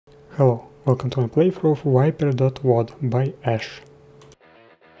Hello, welcome to my playthrough of viper.wad by Ash.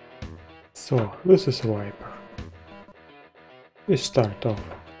 So, this is a Viper. We start off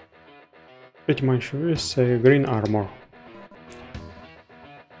pretty much with green armor.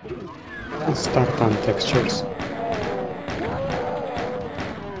 Let's start on textures.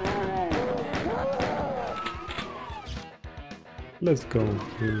 Let's go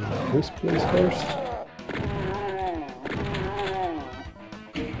to this place first.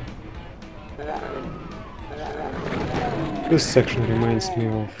 This section reminds me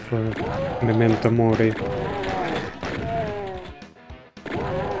of Memento Mori.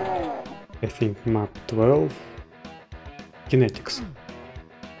 I think map 12. Kinetics.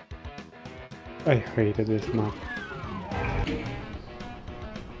 I hated this map.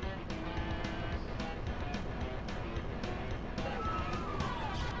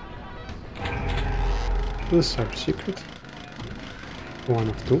 This is our secret. One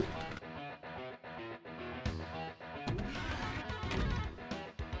of two.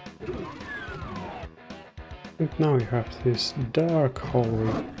 And now we have this dark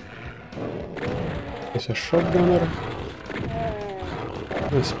hallway. There's a shotgunner.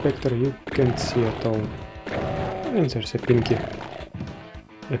 A spectre you can't see at all. And there's a pinky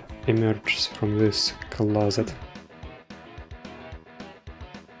that emerges from this closet.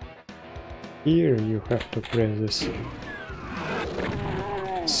 Here you have to press this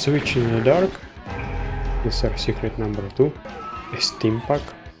switch in the dark. This is our secret number 2. A steam pack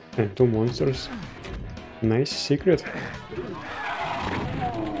and 2 monsters. Nice secret.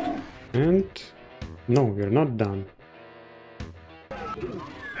 And no, we're not done.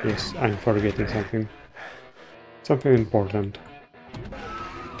 Yes, I'm forgetting something. Something important.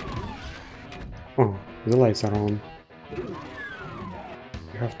 Oh, the lights are on.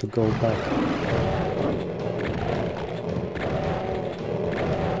 You have to go back.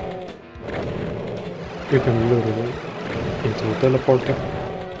 You can lure it into the teleporter.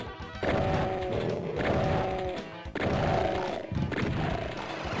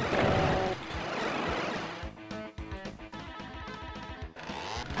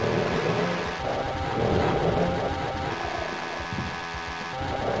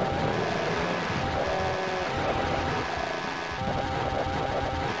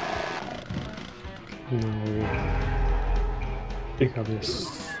 Now pick up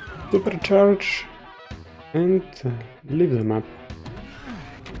this supercharge and leave the map.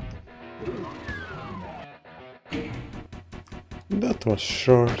 That was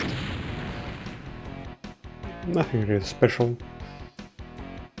short. Nothing really special.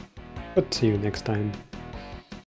 But see you next time.